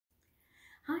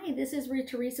Hi, this is Ruth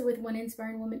Theresa with One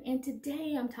Inspiring Woman, and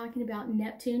today I'm talking about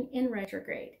Neptune in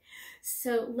retrograde.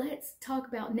 So let's talk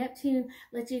about Neptune.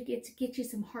 Let's get you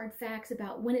some hard facts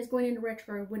about when it's going into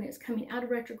retrograde, when it's coming out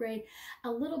of retrograde, a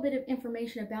little bit of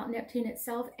information about Neptune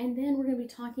itself, and then we're going to be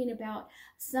talking about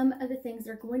some of the things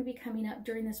that are going to be coming up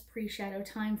during this pre-shadow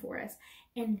time for us.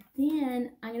 And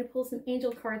then I'm going to pull some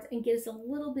angel cards and get us a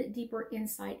little bit deeper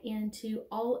insight into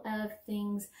all of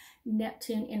things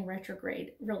Neptune in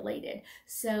retrograde related.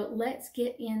 So let's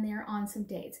get in there on some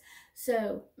dates.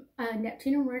 So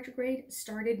Neptune in retrograde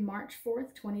started March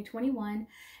 4th, 2021.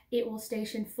 It will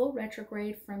station full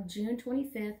retrograde from June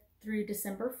 25th through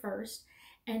December 1st.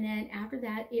 And then after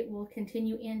that, it will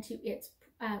continue into its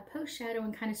post-shadow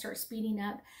and kind of start speeding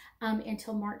up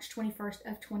until March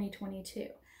 21st of 2022.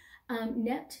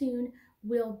 Neptune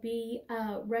will be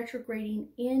retrograding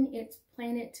in its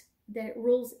planet that it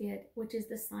rules it, which is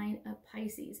the sign of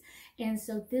Pisces. And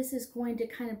so this is going to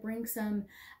kind of bring some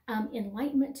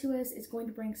enlightenment to us. It's going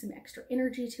to bring some extra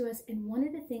energy to us. And one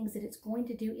of the things that it's going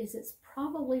to do is it's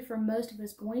probably for most of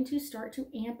us going to start to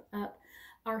amp up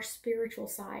our spiritual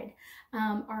side,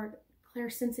 our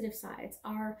clairsensitive sides,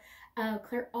 our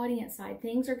clairaudient side.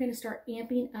 Things are going to start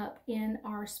amping up in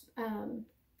our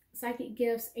psychic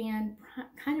gifts and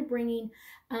kind of bringing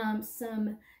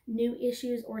some new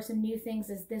issues or some new things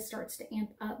as this starts to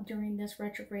amp up during this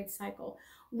retrograde cycle.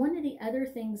 One of the other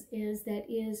things is that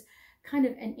is kind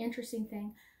of an interesting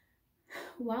thing.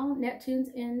 While Neptune's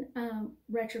in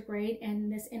retrograde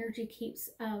and this energy keeps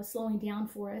slowing down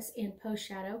for us in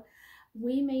post-shadow,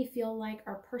 we may feel like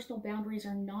our personal boundaries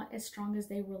are not as strong as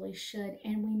they really should,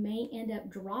 and we may end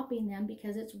up dropping them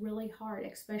because it's really hard,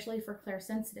 especially for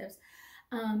clairsensitives.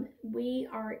 We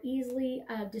are easily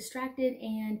distracted,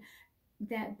 and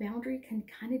that boundary can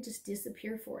kind of just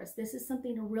disappear for us. This is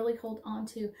something to really hold on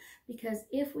to, because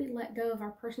if we let go of our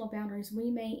personal boundaries,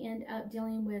 we may end up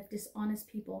dealing with dishonest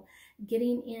people,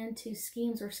 getting into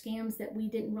schemes or scams that we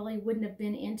wouldn't have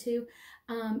been into,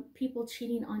 people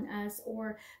cheating on us,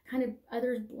 or kind of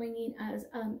others bringing us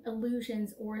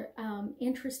illusions or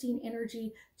interesting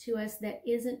energy to us that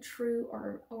isn't true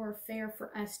or fair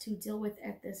for us to deal with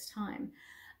at this time.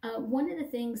 One of the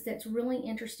things that's really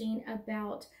interesting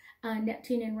about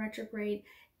Neptune in retrograde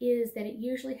is that it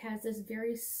usually has this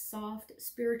very soft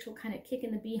spiritual kind of kick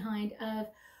in the behind of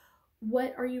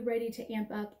what are you ready to amp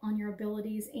up on your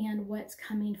abilities and what's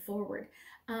coming forward.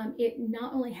 It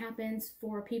not only happens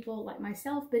for people like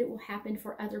myself, but it will happen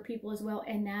for other people as well,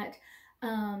 and that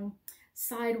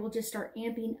side will just start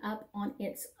amping up on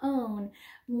its own.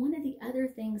 One of the other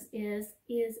things is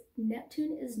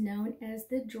Neptune is known as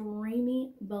the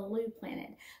dreamy blue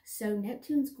planet. So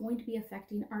Neptune's going to be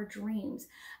affecting our dreams,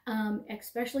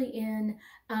 especially in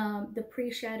the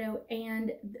pre-shadow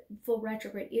and full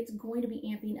retrograde. It's going to be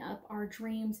amping up our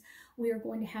dreams. We are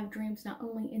going to have dreams not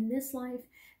only in this life,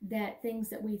 that things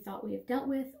that we thought we have dealt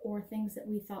with or things that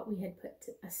we thought we had put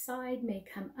aside may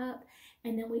come up.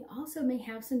 And then we also may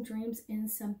have some dreams in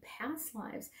some past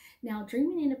lives. Now,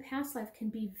 dreaming in a past life can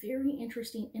be very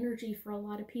interesting energy for a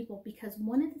lot of people, because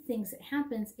one of the things that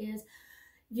happens is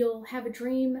you'll have a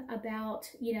dream about,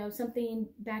 something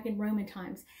back in Roman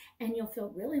times, and you'll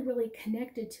feel really, really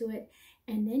connected to it.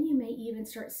 And then you may even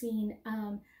start seeing,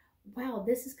 wow,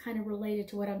 this is kind of related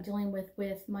to what I'm dealing with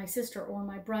my sister or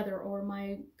my brother or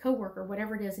my coworker,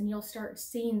 whatever it is. And you'll start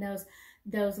seeing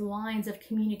those lines of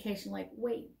communication, like,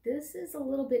 wait, this is a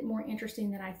little bit more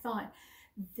interesting than I thought.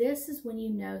 This is when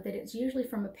you know that it's usually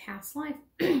from a past life.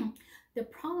 The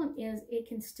problem is it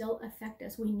can still affect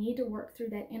us. We need to work through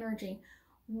that energy.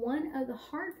 One of the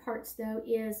hard parts, though,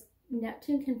 is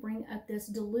Neptune can bring up this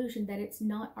delusion that it's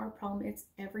not our problem, it's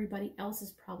everybody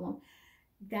else's problem.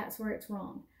 That's where it's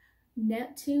wrong.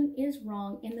 Neptune is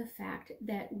wrong in the fact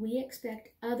that we expect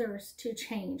others to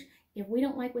change. If we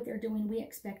don't like what they're doing, we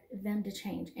expect them to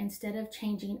change instead of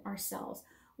changing ourselves.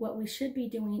 What we should be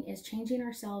doing is changing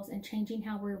ourselves and changing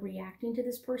how we're reacting to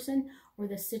this person or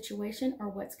this situation or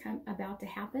what's about to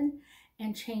happen,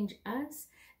 and change us.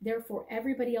 Therefore,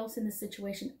 everybody else in the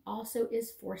situation also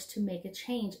is forced to make a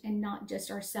change, and not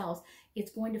just ourselves.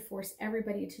 It's going to force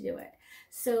everybody to do it.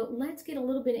 So let's get a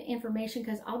little bit of information,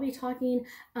 because I'll be talking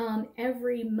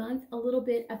every month a little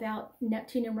bit about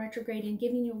Neptune in retrograde and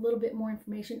giving you a little bit more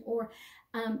information, or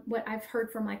what I've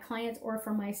heard from my clients or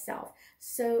from myself.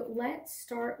 So let's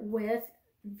start with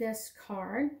this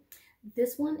card.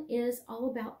 This one is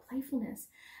all about playfulness.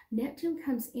 Neptune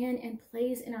comes in and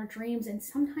plays in our dreams, and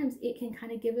sometimes it can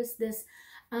kind of give us this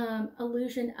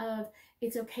illusion of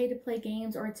it's okay to play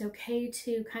games, or it's okay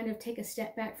to kind of take a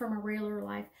step back from our regular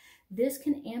life. This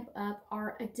can amp up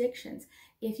our addictions.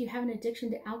 If you have an addiction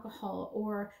to alcohol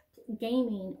or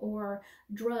gaming or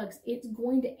drugs, it's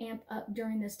going to amp up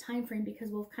during this time frame because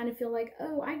we'll kind of feel like,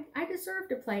 oh, I deserve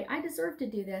to play, I deserve to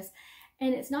do this.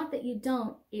 And it's not that you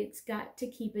don't, it's got to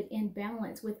keep it in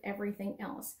balance with everything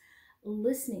else.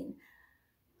 Listening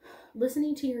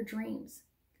to your dreams,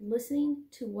 listening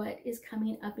to what is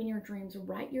coming up in your dreams.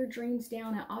 Write your dreams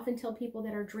down. I often tell people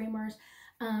that are dreamers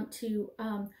to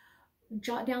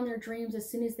jot down their dreams as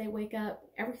soon as they wake up,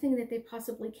 everything that they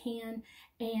possibly can,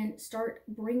 and start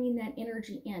bringing that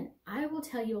energy in. I will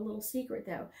tell you a little secret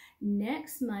though.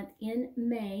 Next month in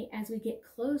May, as we get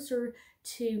closer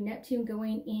to Neptune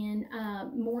going in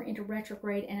more into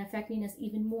retrograde and affecting us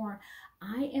even more,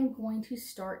 I am going to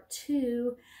start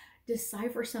to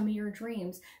decipher some of your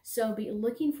dreams. So be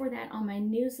looking for that on my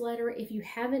newsletter. If you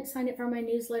haven't signed up for my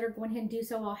newsletter, go ahead and do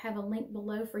so. I'll have a link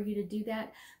below for you to do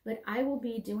that. But I will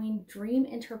be doing dream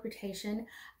interpretation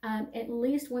at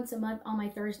least once a month on my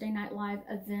Thursday Night Live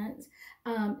events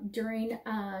during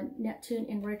Neptune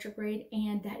in retrograde.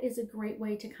 And that is a great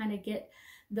way to kind of get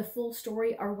the full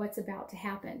story or what's about to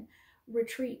happen.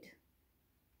 Retreat.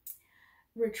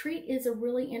 Retreat is a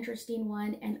really interesting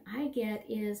one, and I get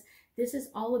is this is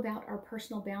all about our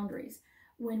personal boundaries.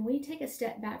 When we take a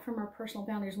step back from our personal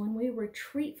boundaries, when we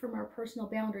retreat from our personal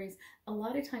boundaries, a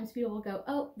lot of times people will go,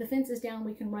 oh, the fence is down,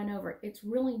 we can run over it. It's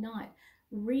really not.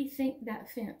 Rethink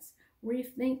that fence.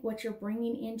 Rethink what you're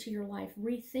bringing into your life.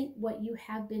 Rethink what you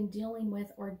have been dealing with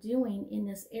or doing in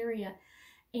this area.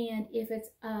 And if it's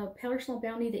a personal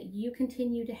boundary that you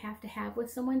continue to have with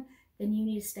someone, then you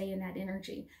need to stay in that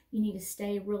energy. You need to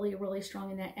stay really, really strong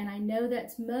in that. And I know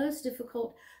that's most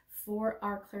difficult for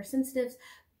our clairsensitives,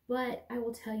 but I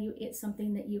will tell you it's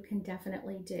something that you can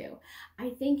definitely do.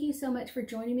 I thank you so much for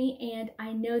joining me, and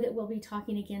I know that we'll be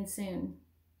talking again soon.